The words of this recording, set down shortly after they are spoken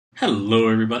Hello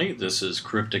everybody, this is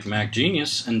Cryptic Mac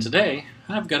Genius, and today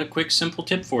I've got a quick simple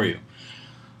tip for you.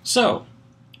 So,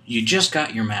 you just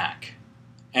got your Mac,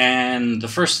 and the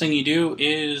first thing you do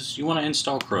is you want to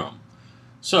install Chrome.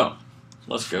 So,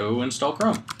 let's go install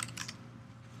Chrome.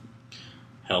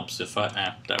 Helps if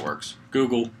that works.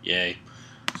 Google, yay.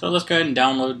 So let's go ahead and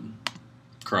download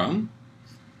Chrome.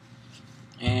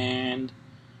 And,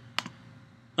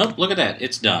 oh, look at that,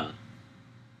 it's done.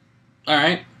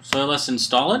 Alright, so let's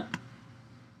install it.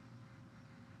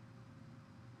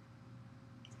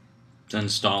 It's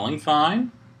installing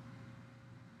fine.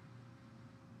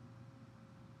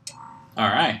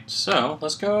 Alright, so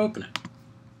let's go open it.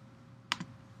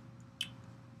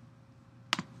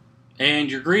 And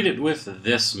you're greeted with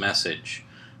this message.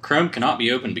 Chrome cannot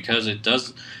be opened because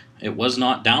it was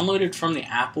not downloaded from the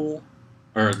Apple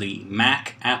or the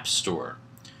Mac App Store.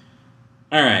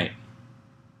 Alright.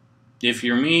 If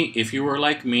you were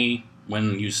like me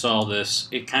when you saw this,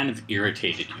 it kind of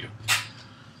irritated you.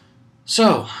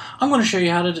 So, I'm going to show you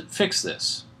how to fix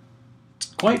this. It's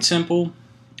quite simple,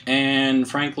 and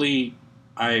frankly,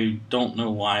 I don't know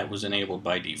why it was enabled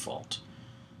by default.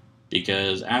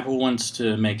 Because Apple wants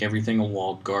to make everything a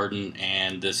walled garden,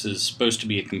 and this is supposed to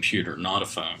be a computer, not a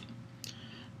phone.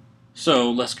 So,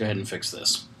 let's go ahead and fix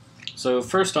this. So,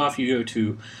 first off, you go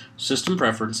to System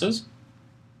Preferences,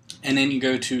 and then you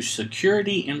go to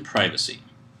Security and Privacy.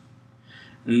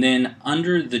 And then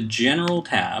under the General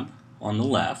tab on the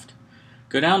left,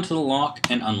 go down to the Lock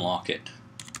and Unlock It.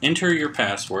 Enter your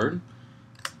password,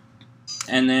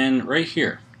 and then right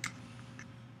here,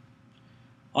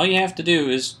 all you have to do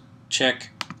is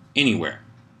check Anywhere.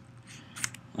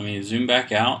 Let me zoom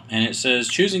back out, and it says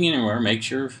choosing Anywhere makes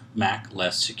your Mac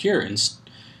less secure.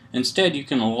 Instead, you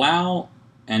can allow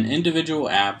an individual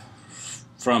app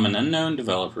from an unknown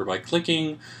developer by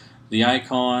clicking the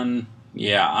icon.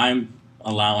 Yeah, I'm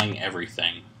allowing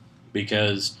everything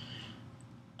because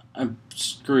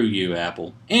screw you,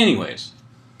 Apple. Anyways,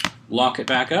 lock it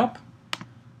back up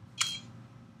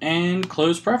and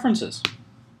close Preferences.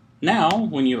 Now,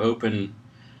 when you open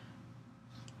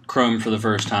Chrome for the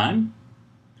first time,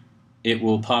 it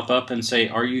will pop up and say,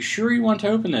 are you sure you want to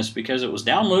open this? Because it was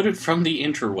downloaded from the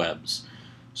interwebs.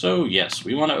 So yes,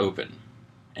 we want to open.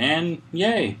 And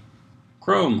yay,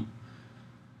 Chrome.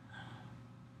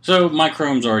 So my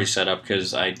Chrome's already set up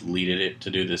because I deleted it to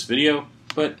do this video.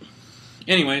 But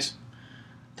anyways,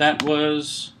 that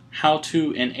was how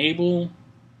to enable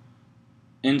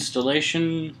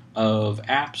installation of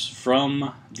apps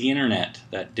from the internet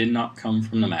that did not come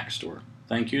from the Mac Store.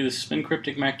 Thank you. This has been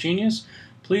Cryptic Mac Genius.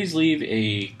 Please leave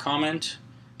a comment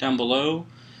down below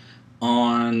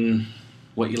on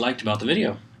what you liked about the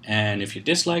video. And if you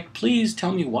disliked, please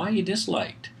tell me why you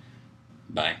disliked.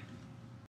 Bye.